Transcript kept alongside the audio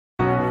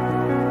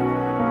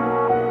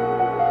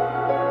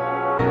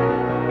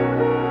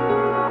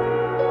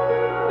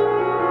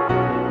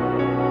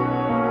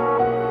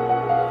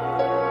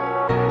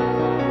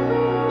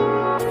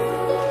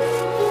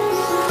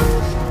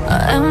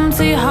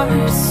Empty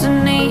hearts and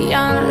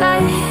neon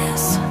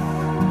lights,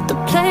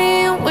 they're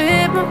playing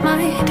with my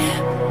mind.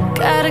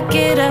 Gotta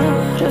get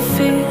out of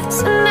here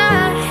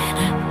tonight.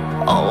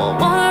 Oh, I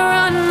wanna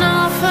run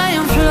off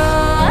and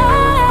fly,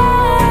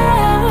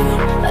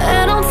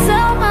 and I'll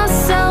tell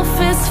myself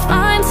it's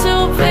fine to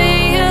be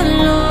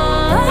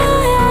alone,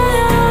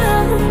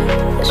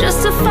 just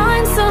to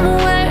find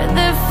somewhere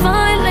that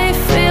finally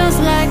feels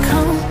like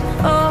home.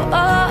 Oh,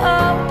 oh,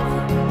 oh.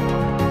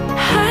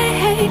 I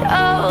hate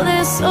all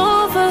this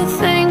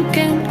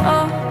overthinking.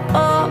 Oh,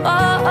 oh,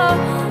 oh, oh.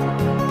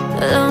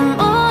 The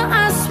more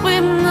I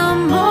swim, the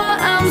more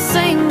I'm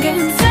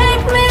sinking.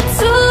 Take me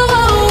to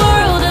a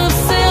world of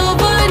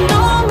silver.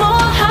 No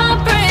more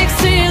heartbreaks,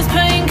 tears,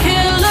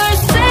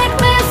 painkillers. Take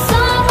me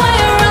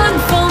somewhere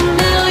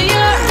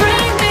unfamiliar.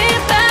 Bring me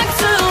back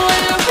to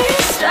where we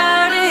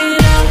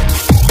started out.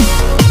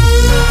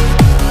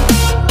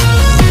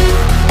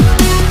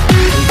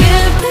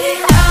 Get me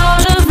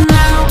out of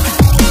now,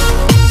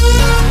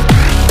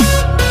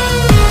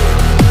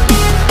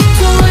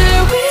 to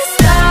where we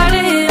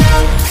started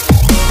out.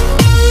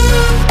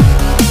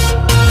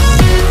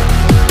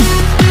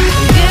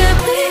 Get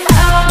me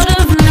out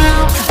of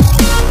now,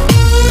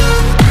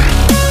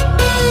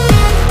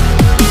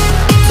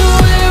 to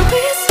where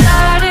we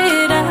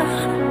started out.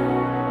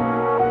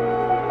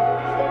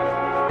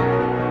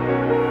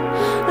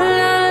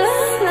 La la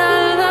la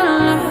la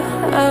la,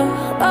 oh,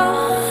 oh.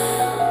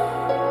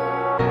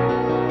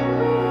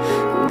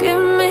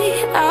 Get me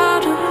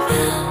out of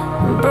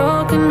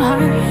broken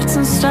hearts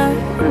and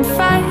starting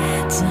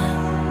fights,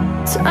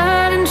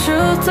 turning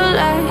truth to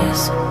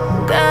lies.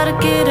 Gotta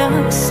get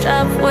up,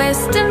 stop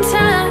wasting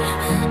time.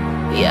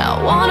 Yeah, I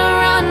wanna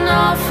run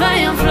off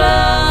and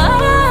fly,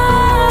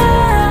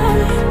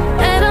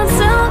 and I'll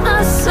tell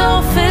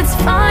myself it's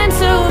fine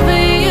to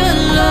be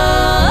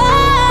alone,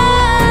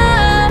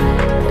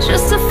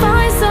 just to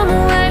find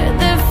somewhere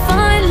that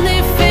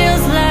finally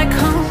feels like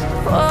home.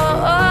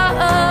 Oh,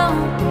 oh, oh.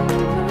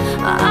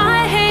 I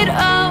hate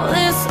all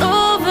this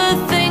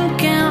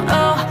overthinking.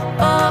 Oh,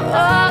 oh,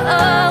 oh,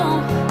 oh.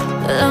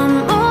 The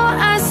more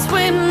I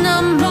swim, the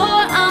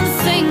more I'm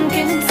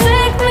sinking.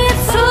 Take me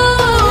to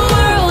a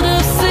world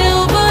of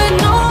silver.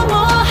 No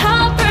more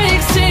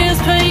heartbreaks, tears,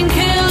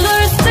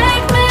 painkillers.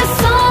 Take me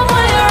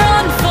somewhere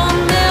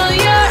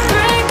unfamiliar.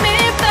 Bring me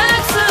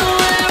back to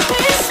where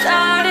we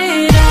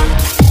started out.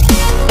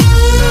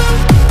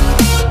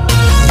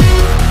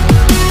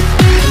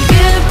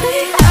 Get me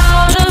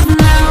out of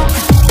now,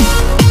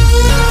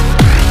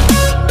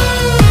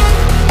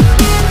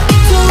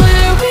 to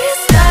where we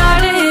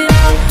started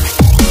out.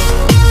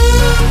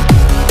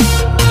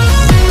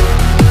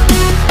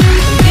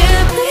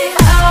 Get me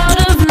out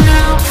of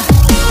now,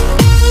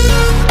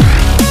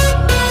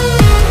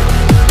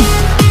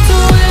 to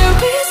where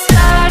we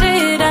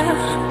started out.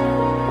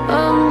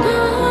 Oh, no.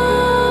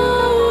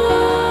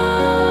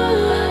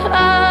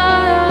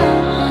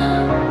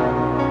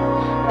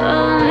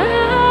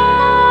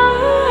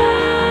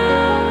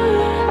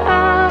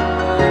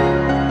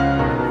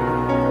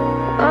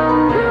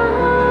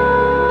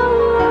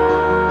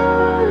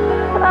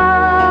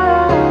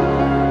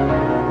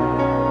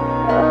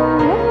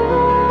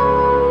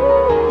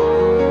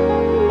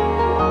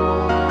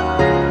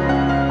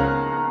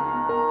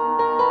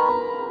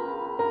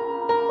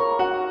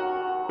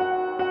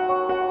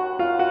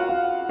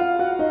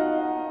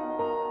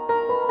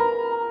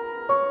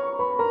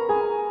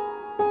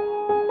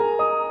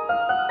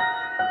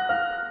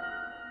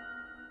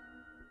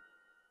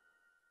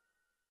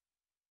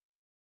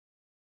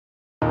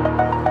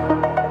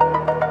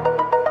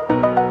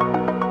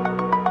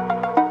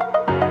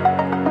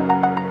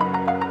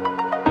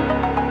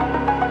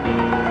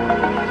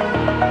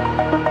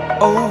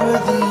 Oh, over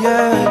the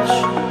edge,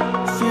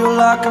 feel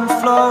like I'm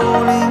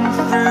floating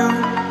through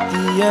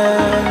the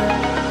air.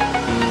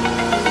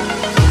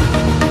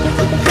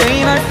 The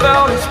pain I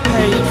felt is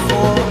paid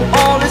for,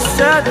 all is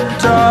said and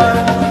done.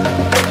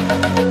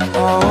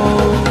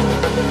 Oh,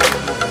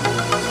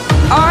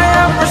 I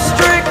am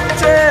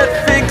restricted,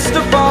 fixed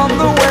upon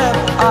the web.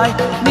 I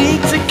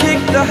need to kick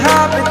the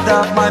habit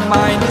that my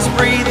mind is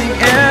breathing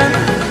in.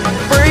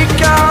 Break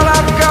out,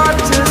 I've got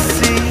to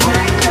see.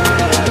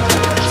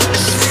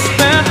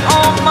 Spent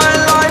all my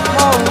life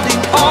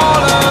holding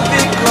all of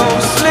it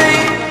closely.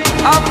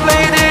 I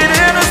played it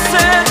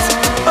innocent,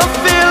 a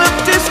feel of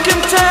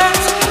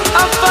discontent.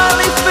 I'm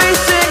finally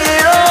facing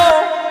it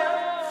all,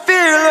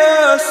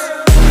 fearless.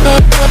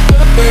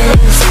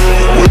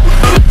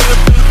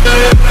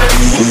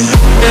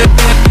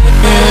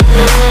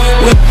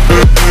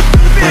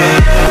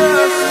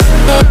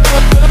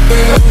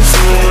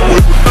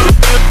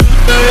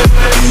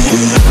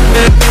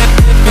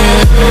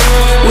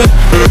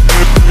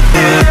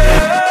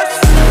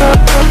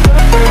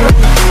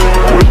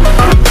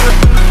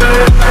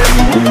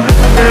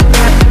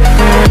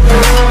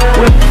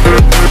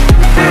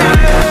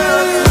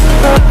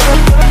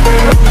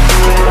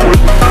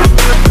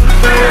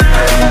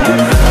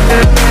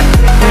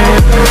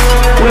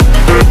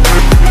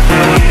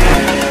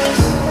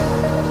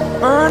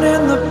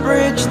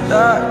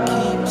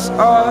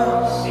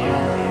 us.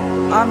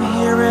 I'm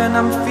here and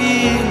I'm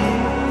feeling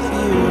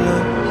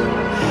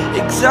fearless.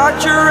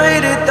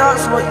 Exaggerated,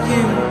 that's what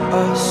you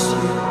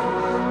assume.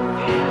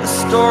 The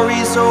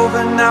story's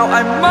over now,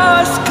 I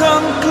must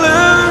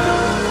conclude.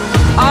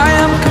 I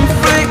am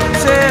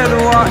conflicted,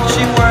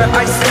 watching where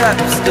I step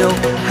still,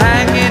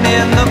 hanging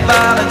in the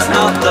balance.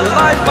 Not the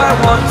life I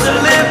want to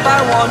live,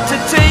 I want to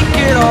take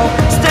it all.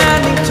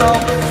 Standing tall,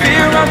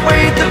 fear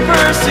outweighed the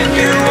person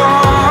you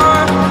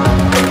are.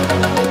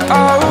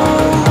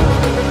 Oh,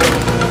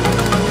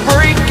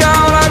 break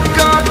out, I've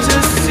got to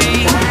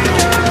see.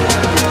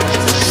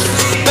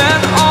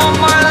 Spent all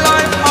my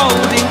life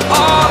holding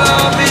all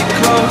of it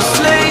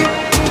closely.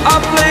 I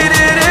played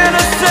it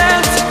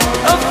innocent,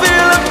 a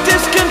feel of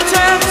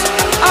discontent.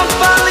 I'm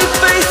finally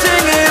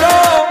facing it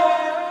all,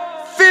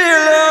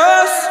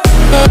 fearless.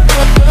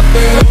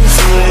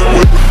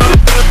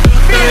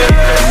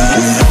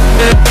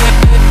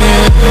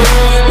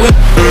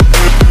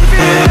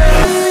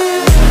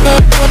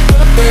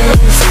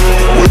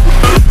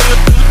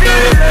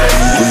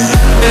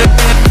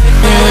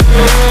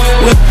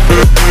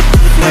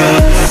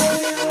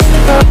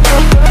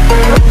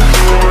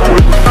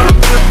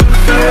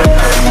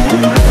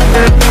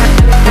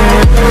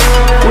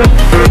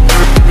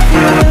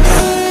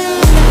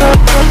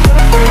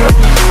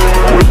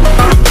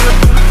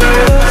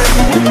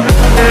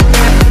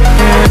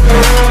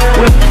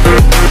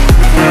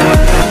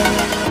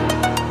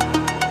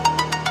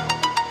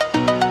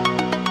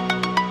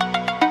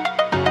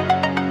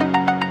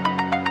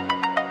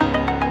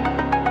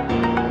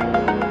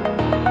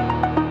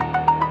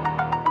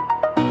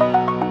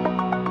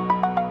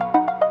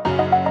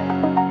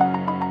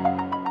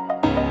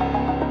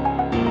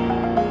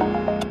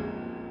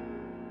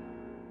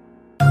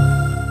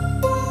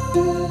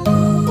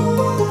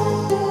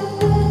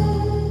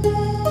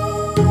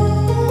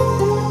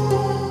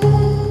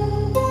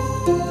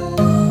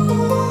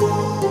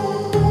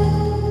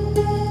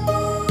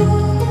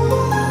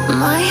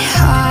 My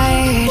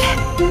heart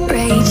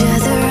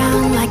rages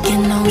around like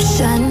an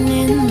ocean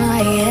in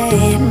my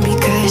head,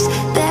 because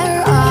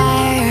there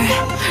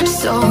are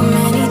so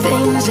many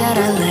things that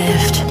I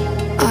left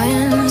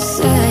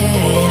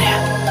unsaid.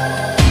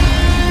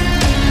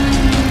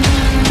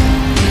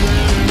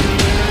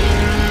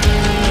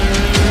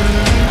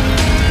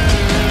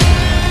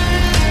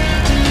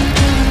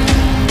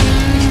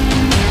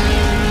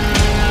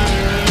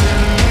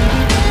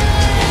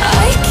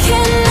 I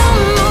can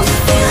almost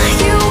feel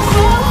you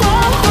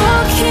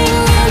walking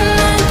in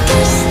the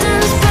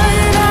distance,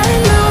 but I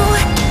know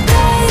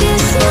that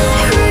it's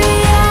not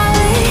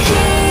reality.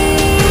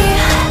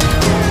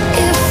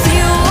 If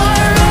you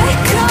are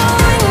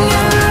echoing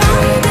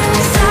around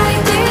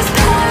inside these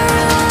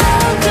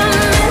parallel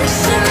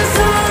dimensions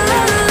all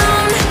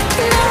alone,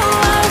 know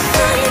I'll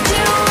find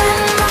you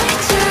in my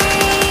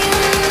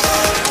dreams.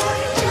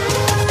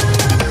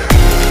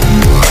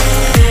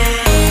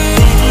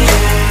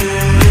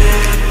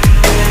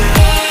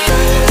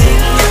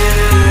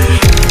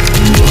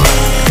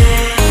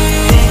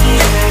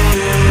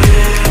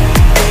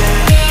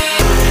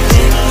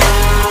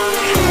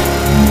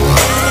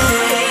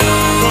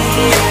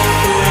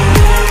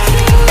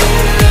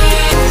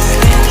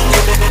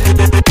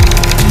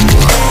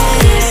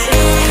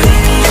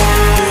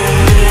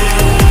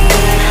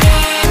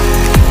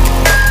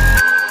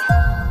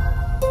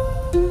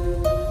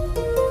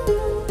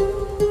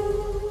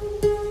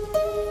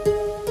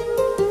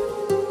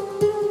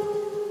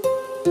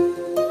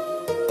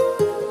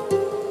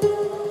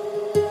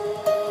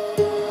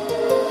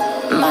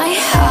 My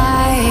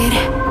heart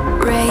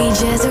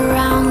rages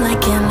around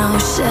like an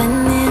ocean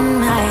in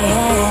my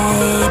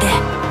head.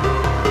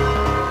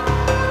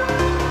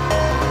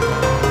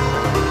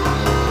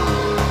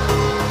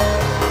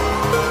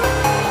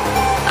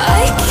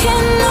 I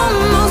can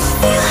almost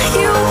feel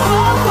you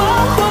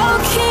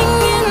walking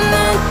in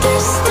the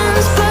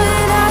distance,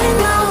 but I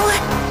know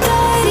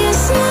that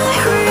it's not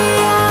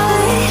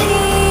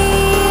reality.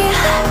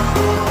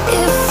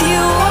 If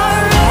you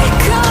are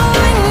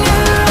echoing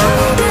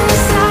around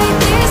inside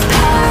these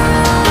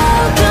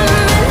parallel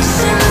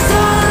dimensions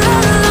all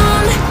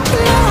alone,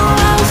 know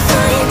I'll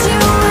find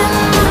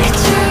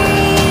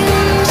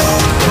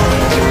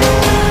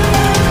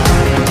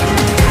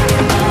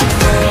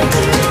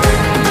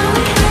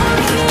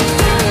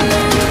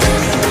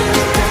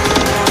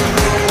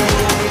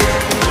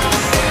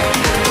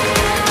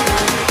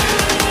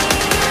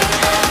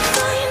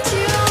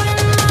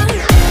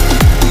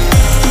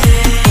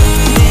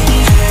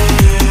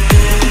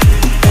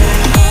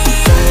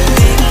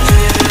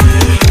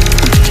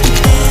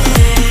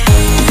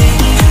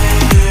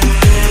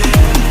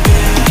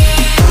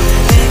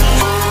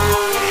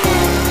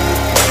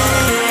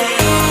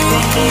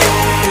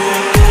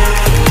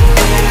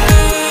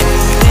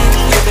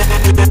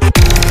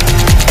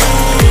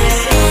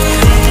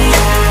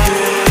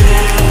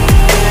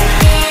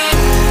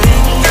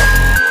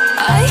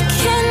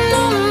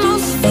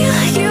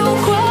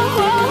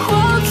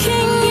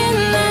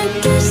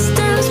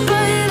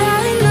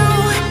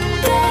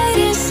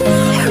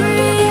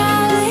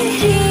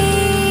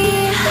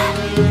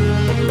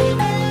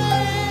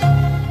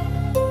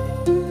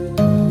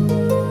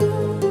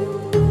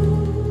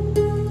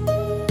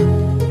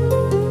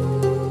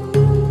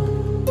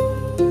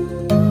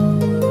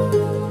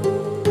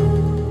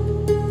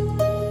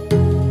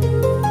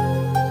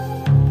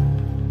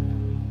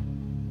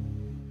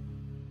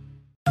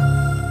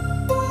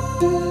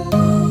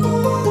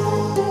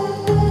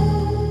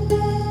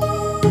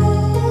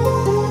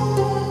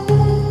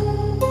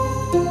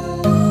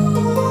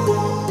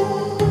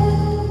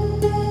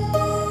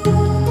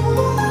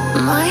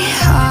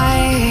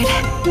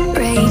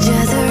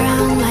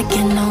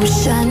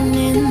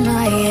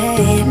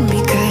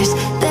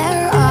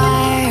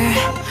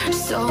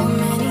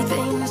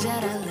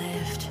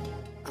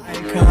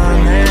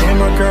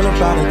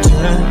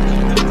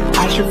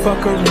should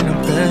fuck her in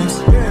a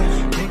Benz.